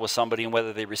gospel with somebody and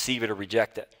whether they receive it or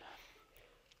reject it.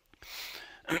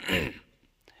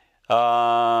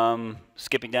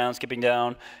 Skipping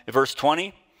down. In verse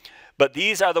 20, but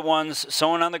these are the ones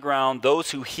sown on the ground,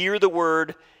 those who hear the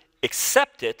word,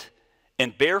 accept it,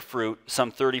 and bear fruit,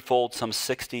 some 30-fold, some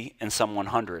 60, and some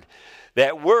 100.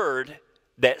 That word,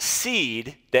 that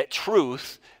seed, that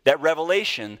truth, that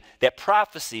revelation, that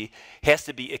prophecy has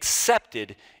to be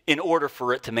accepted in order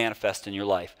for it to manifest in your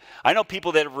life. I know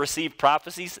people that have received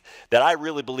prophecies that I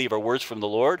really believe are words from the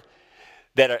Lord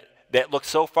that look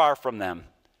so far from them,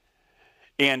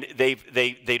 and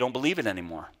they don't believe it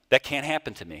anymore. That can't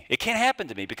happen to me. It can't happen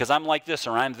to me because I'm like this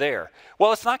or I'm there.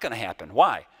 Well, it's not going to happen.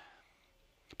 Why?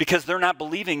 Because they're not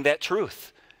believing that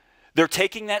truth. They're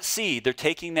taking that seed, they're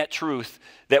taking that truth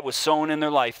that was sown in their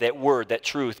life, that word, that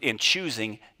truth, and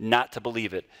choosing not to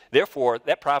believe it. Therefore,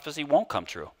 that prophecy won't come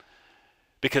true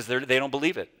because they don't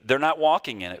believe it. They're not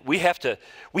walking in it. We have to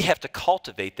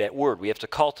cultivate that word. We have to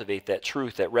cultivate that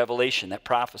truth, that revelation, that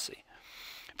prophecy.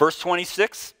 Verse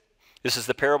 26, this is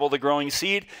the parable of the growing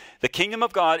seed. The kingdom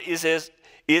of God is as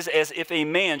if a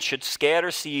man should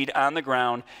scatter seed on the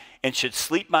ground and should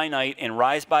sleep by night and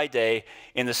rise by day,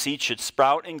 and the seed should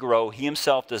sprout and grow. He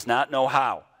himself does not know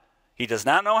how. He does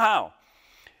not know how.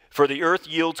 For the earth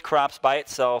yields crops by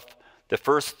itself, the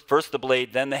first the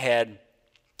blade, then the head,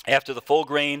 after the full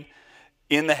grain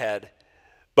in the head.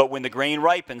 But when the grain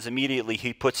ripens, immediately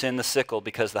he puts in the sickle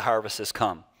because the harvest has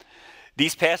come.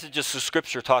 These passages of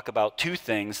Scripture talk about two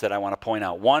things that I want to point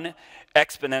out. One,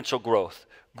 exponential growth.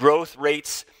 Growth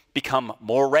rates become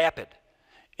more rapid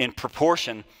in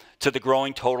proportion to the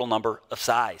growing total number of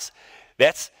size.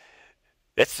 That's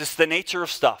just the nature of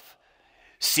stuff.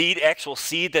 Actual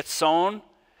seed that's sown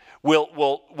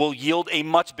will yield a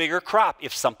much bigger crop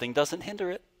if something doesn't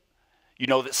hinder it. You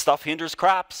know that stuff hinders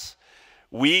crops.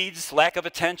 Weeds, lack of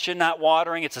attention, not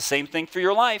watering, it's the same thing for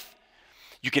your life.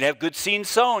 You can have good seed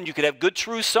sown, you could have good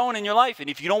truth sown in your life, and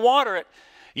if you don't water it,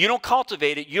 you don't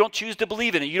cultivate it, you don't choose to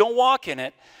believe in it, you don't walk in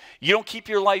it, you don't keep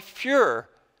your life pure,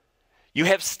 you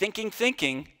have stinking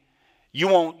thinking, you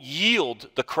won't yield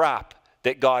the crop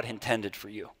that God intended for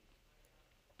you.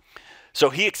 So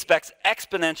he expects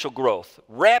exponential growth,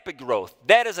 rapid growth.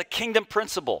 That is a kingdom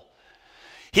principle.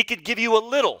 He could give you a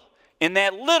little, and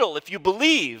that little, if you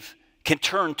believe, can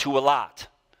turn to a lot.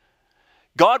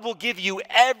 God will give you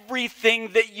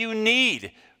everything that you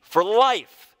need for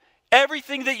life,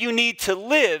 everything that you need to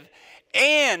live,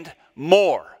 and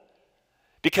more.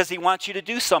 because he wants you to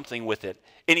do something with it.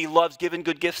 And he loves giving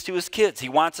good gifts to his kids. He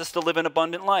wants us to live an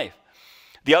abundant life.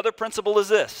 The other principle is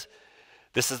this.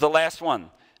 This is the last one.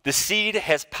 The seed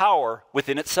has power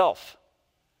within itself.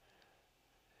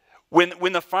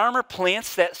 When the farmer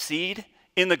plants that seed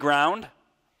in the ground,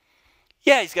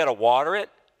 yeah, he's got to water it.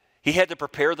 He had to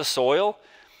prepare the soil.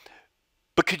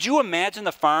 But could you imagine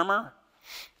the farmer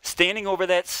standing over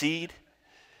that seed?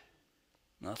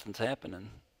 Nothing's happening.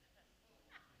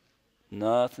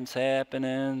 Nothing's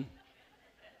happening.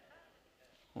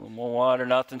 A little more water,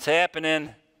 nothing's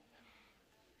happening.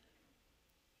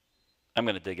 I'm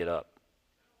going to dig it up.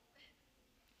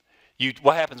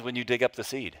 What happens when you dig up the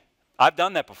seed? I've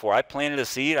done that before. I planted a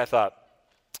seed. I thought,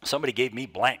 somebody gave me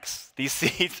blanks. These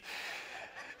seeds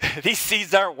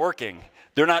aren't working.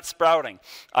 They're not sprouting.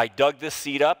 I dug this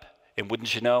seed up, and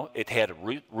wouldn't you know, it had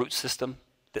a root system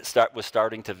that was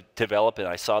starting to develop, and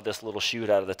I saw this little shoot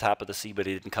out of the top of the seed, but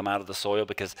it didn't come out of the soil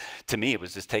because, to me, it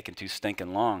was just taking too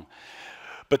stinking long.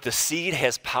 But the seed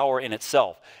has power in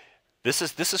itself. This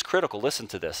is critical. Listen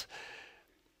to this.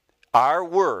 Our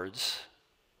words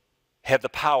have the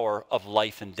power of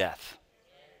life and death,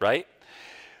 right?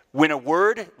 When a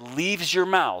word leaves your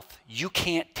mouth, you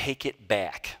can't take it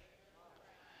back.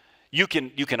 You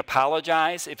can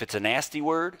apologize if it's a nasty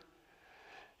word.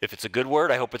 If it's a good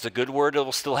word, I hope it's a good word. It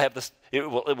will still have this. It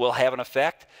will have an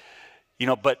effect,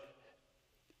 But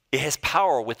it has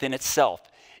power within itself.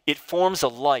 It forms a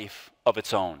life of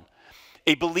its own.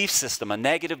 A belief system, a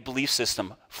negative belief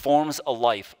system, forms a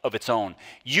life of its own.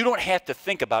 You don't have to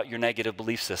think about your negative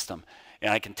belief system,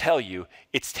 and I can tell you,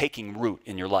 it's taking root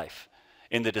in your life,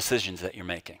 in the decisions that you're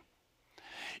making.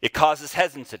 It causes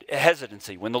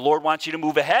hesitancy. When the Lord wants you to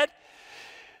move ahead,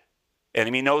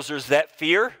 enemy knows there's that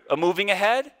fear of moving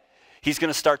ahead. He's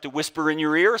going to start to whisper in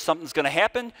your ear, something's going to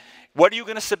happen. What are you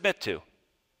going to submit to?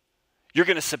 You're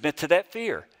going to submit to that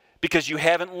fear because you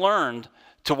haven't learned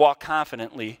to walk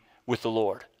confidently with the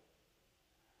Lord.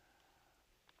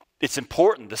 It's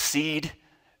important, the seed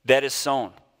that is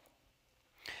sown.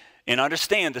 And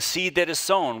understand, the seed that is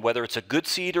sown, whether it's a good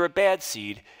seed or a bad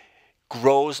seed,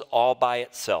 grows all by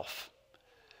itself.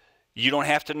 You don't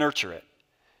have to nurture it.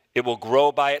 It will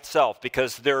grow by itself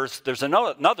because there's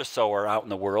another sower out in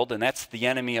the world, and that's the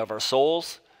enemy of our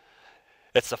souls.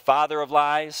 That's the father of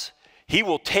lies. He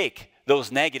will take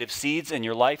those negative seeds in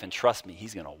your life, and trust me,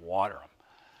 he's going to water them.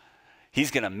 He's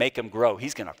going to make them grow.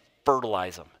 He's going to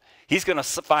fertilize them. He's going to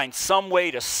find some way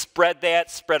to spread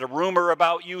a rumor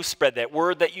about you, spread that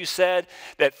word that you said,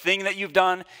 that thing that you've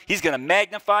done. He's going to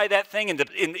magnify that thing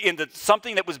into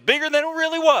something that was bigger than it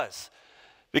really was,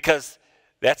 because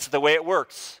that's the way it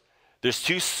works. There's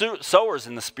two sowers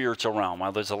in the spiritual realm.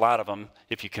 Well, there's a lot of them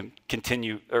if you can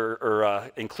continue or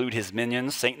include his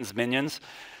minions, Satan's minions,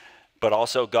 but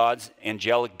also God's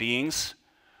angelic beings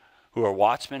who are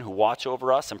watchmen, who watch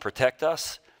over us and protect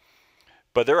us.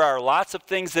 But there are lots of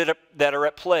things that are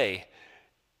at play,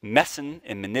 messing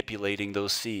and manipulating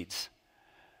those seeds.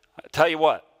 I tell you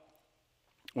what,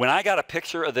 when I got a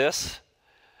picture of this,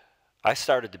 I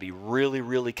started to be really,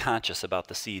 really conscious about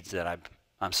the seeds that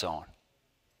I'm sowing.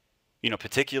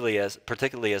 Particularly as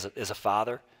a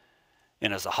father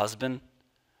and as a husband.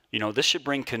 This should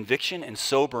bring conviction and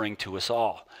sobering to us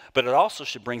all. But it also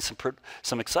should bring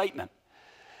some excitement.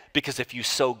 Because if you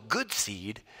sow good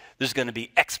seed, there's going to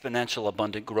be exponential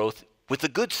abundant growth with the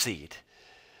good seed.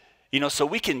 So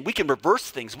we can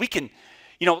reverse things. We can,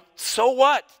 so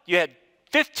what? You had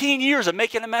 15 years of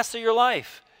making a mess of your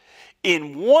life.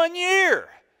 In 1 year,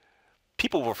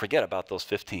 people will forget about those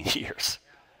 15 years.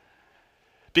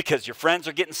 Because your friends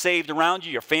are getting saved around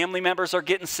you, your family members are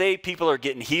getting saved, people are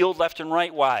getting healed left and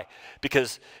right. Why?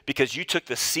 Because you took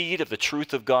the seed of the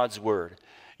truth of God's word.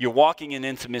 You're walking in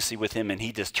intimacy with him, and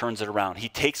he just turns it around. He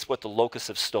takes what the locusts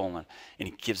have stolen, and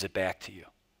he gives it back to you.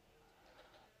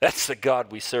 That's the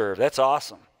God we serve. That's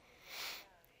awesome.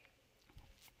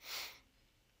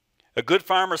 A good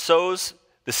farmer sows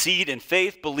the seed in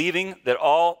faith, believing that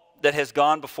all that has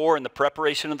gone before in the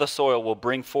preparation of the soil will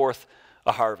bring forth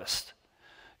a harvest.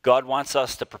 God wants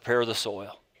us to prepare the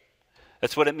soil.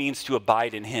 That's what it means to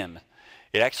abide in him.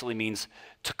 It actually means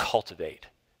to cultivate.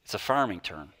 It's a farming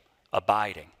term.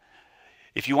 Abiding.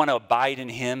 If you want to abide in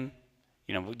him,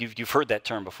 you've heard that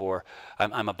term before.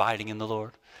 I'm abiding in the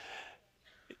Lord.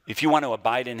 If you want to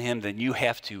abide in him, then you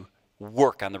have to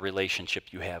work on the relationship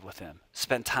you have with him.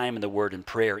 Spend time in the word and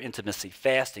prayer, intimacy,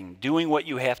 fasting, doing what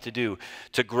you have to do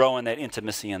to grow in that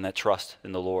intimacy and that trust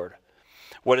in the Lord.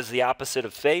 What is the opposite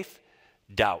of faith?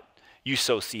 Doubt. You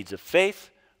sow seeds of faith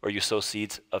or you sow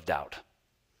seeds of doubt.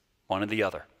 One or the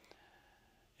other.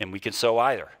 And we can sow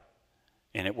either.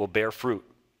 And it will bear fruit.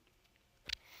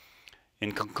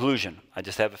 In conclusion, I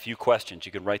just have a few questions.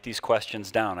 You can write these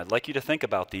questions down. I'd like you to think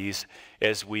about these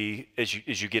as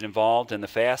you get involved in the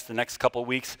fast the next couple of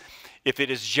weeks. If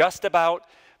it is just about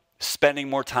spending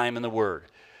more time in the Word,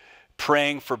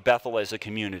 praying for Bethel as a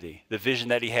community, the vision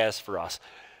that He has for us,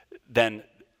 then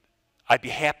I'd be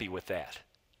happy with that.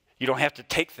 You don't have to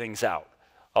take things out.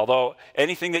 Although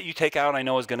anything that you take out, I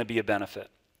know is going to be a benefit.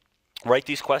 Write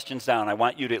these questions down. I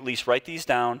want you to at least write these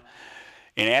down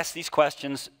and ask these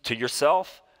questions to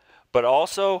yourself, but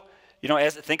also,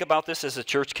 think about this as a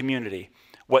church community.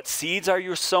 What seeds are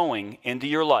you sowing into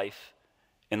your life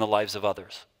in the lives of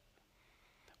others?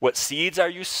 What seeds are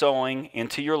you sowing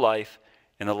into your life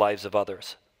in the lives of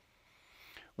others?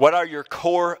 What are your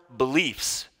core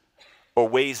beliefs or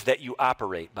ways that you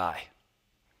operate by?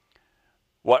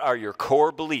 What are your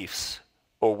core beliefs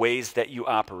or ways that you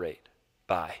operate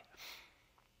by?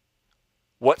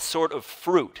 What sort of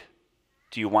fruit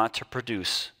do you want to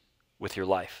produce with your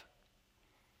life?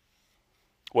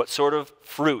 What sort of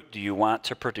fruit do you want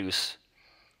to produce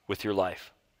with your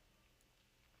life?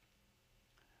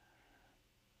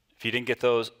 If you didn't get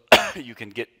those, you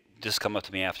can just come up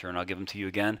to me after and I'll give them to you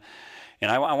again.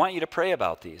 And I want you to pray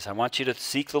about these. I want you to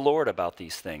seek the Lord about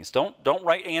these things. Don't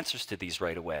write answers to these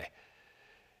right away.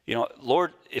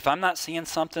 Lord, if I'm not seeing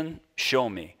something, show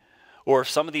me. Or if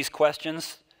some of these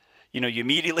questions, you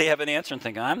immediately have an answer and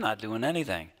think, I'm not doing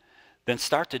anything. Then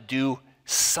start to do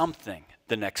something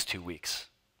the next 2 weeks.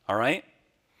 All right?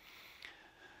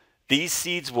 These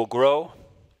seeds will grow,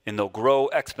 and they'll grow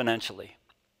exponentially.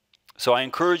 So I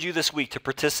encourage you this week to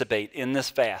participate in this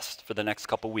fast for the next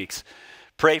couple weeks.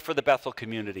 Pray for the Bethel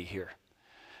community here.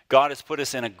 God has put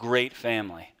us in a great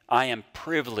family. I am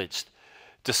privileged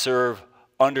to serve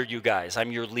under you guys.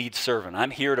 I'm your lead servant.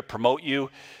 I'm here to promote you,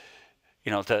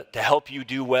 to help you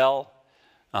do well.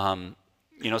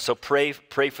 So pray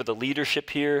for the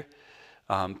leadership here.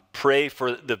 Pray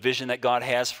for the vision that God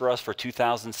has for us for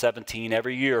 2017.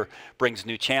 Every year brings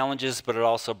new challenges, but it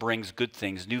also brings good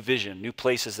things, new vision, new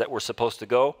places that we're supposed to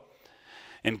go.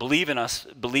 And believe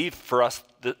for us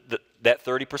that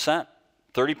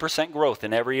 30% growth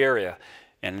in every area.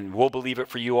 And we'll believe it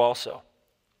for you also.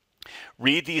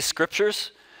 Read these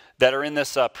scriptures that are in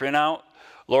this printout.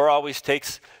 Laura always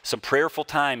takes some prayerful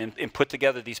time and put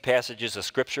together these passages of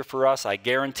scripture for us. I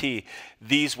guarantee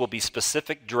these will be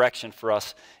specific direction for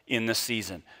us in this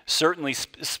season. Certainly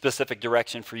specific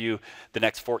direction for you the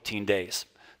next 14 days.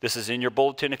 This is in your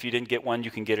bulletin. If you didn't get one, you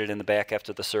can get it in the back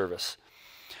after the service.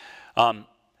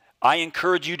 I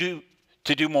encourage you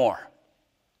to do more.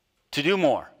 To do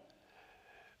more.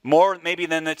 More maybe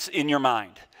than that's in your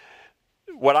mind.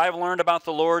 What I've learned about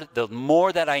the Lord, the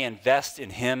more that I invest in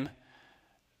Him,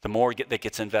 the more that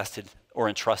gets invested or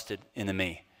entrusted into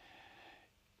me.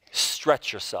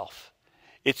 Stretch yourself.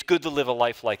 It's good to live a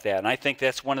life like that. And I think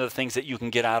that's one of the things that you can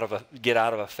get out of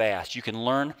a fast. You can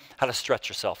learn how to stretch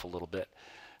yourself a little bit,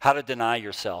 how to deny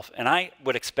yourself. And I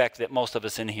would expect that most of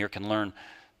us in here can learn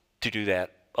to do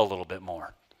that a little bit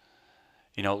more.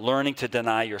 Learning to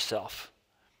deny yourself.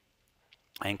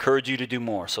 I encourage you to do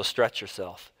more, so stretch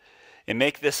yourself. And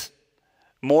make this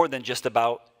more than just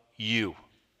about you,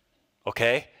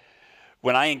 okay?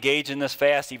 When I engage in this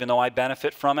fast, even though I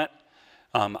benefit from it,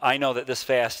 I know that this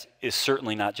fast is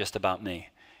certainly not just about me.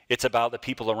 It's about the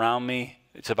people around me.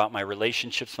 It's about my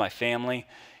relationships, my family.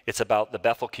 It's about the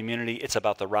Bethel community. It's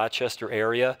about the Rochester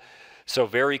area. So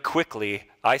very quickly,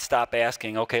 I stop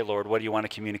asking, okay, Lord, what do you want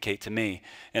to communicate to me?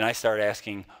 And I start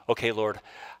asking, okay, Lord,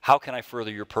 how can I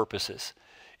further your purposes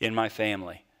in my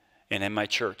family and in my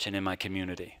church and in my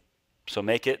community? So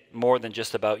make it more than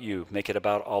just about you. Make it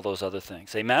about all those other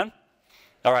things. Amen?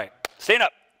 All right. Stand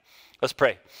up. Let's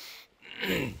pray.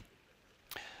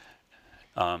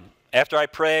 After I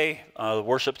pray, the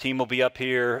worship team will be up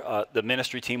here. The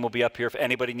ministry team will be up here. If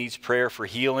anybody needs prayer for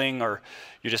healing or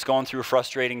you're just going through a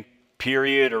frustrating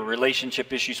period or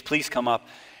relationship issues, please come up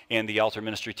and the altar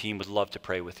ministry team would love to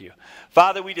pray with you.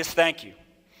 Father, we just thank you.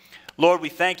 Lord, we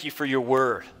thank you for your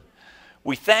word.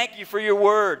 We thank you for your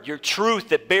word, your truth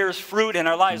that bears fruit in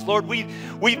our lives. Lord, we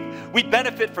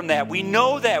benefit from that. We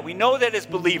know that. We know that as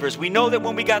believers. We know that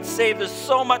when we got saved, there's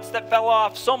so much that fell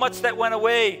off, so much that went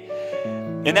away.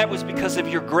 And that was because of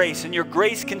your grace. And your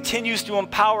grace continues to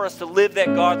empower us to live that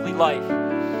godly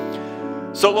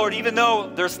life. So, Lord, even though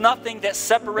there's nothing that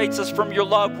separates us from your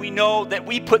love, we know that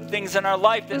we put things in our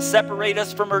life that separate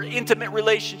us from our intimate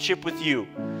relationship with you,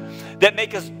 that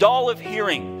make us dull of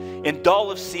hearing and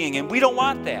dull of seeing, and we don't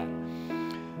want that.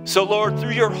 So, Lord,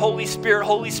 through your Holy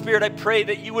Spirit, I pray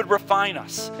that you would refine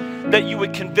us, that you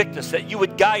would convict us, that you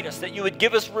would guide us, that you would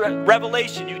give us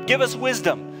revelation, you would give us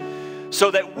wisdom, so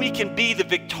that we can be the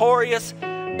victorious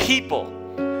people,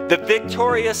 the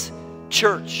victorious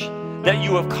church that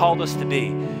you have called us to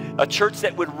be. A church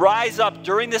that would rise up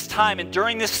during this time and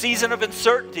during this season of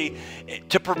uncertainty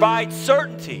to provide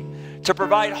certainty, to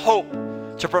provide hope,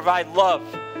 to provide love,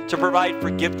 to provide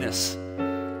forgiveness.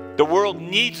 The world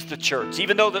needs the church,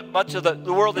 even though much of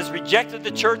the world has rejected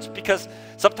the church because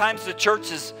sometimes the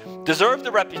churches deserve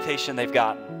the reputation they've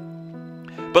got.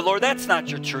 But Lord, that's not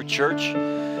your true church.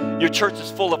 Your church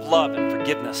is full of love and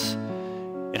forgiveness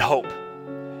and hope.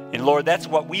 And Lord, that's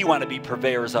what we want to be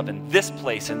purveyors of in this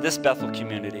place, in this Bethel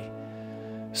community.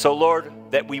 So Lord,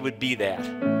 that we would be that.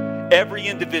 Every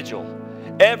individual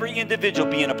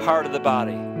being a part of the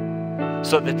body,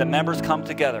 so that the members come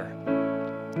together,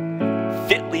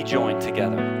 fitly joined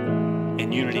together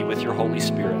in unity with your Holy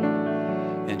Spirit.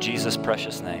 In Jesus'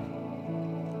 precious name,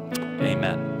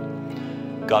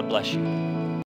 amen. God bless you.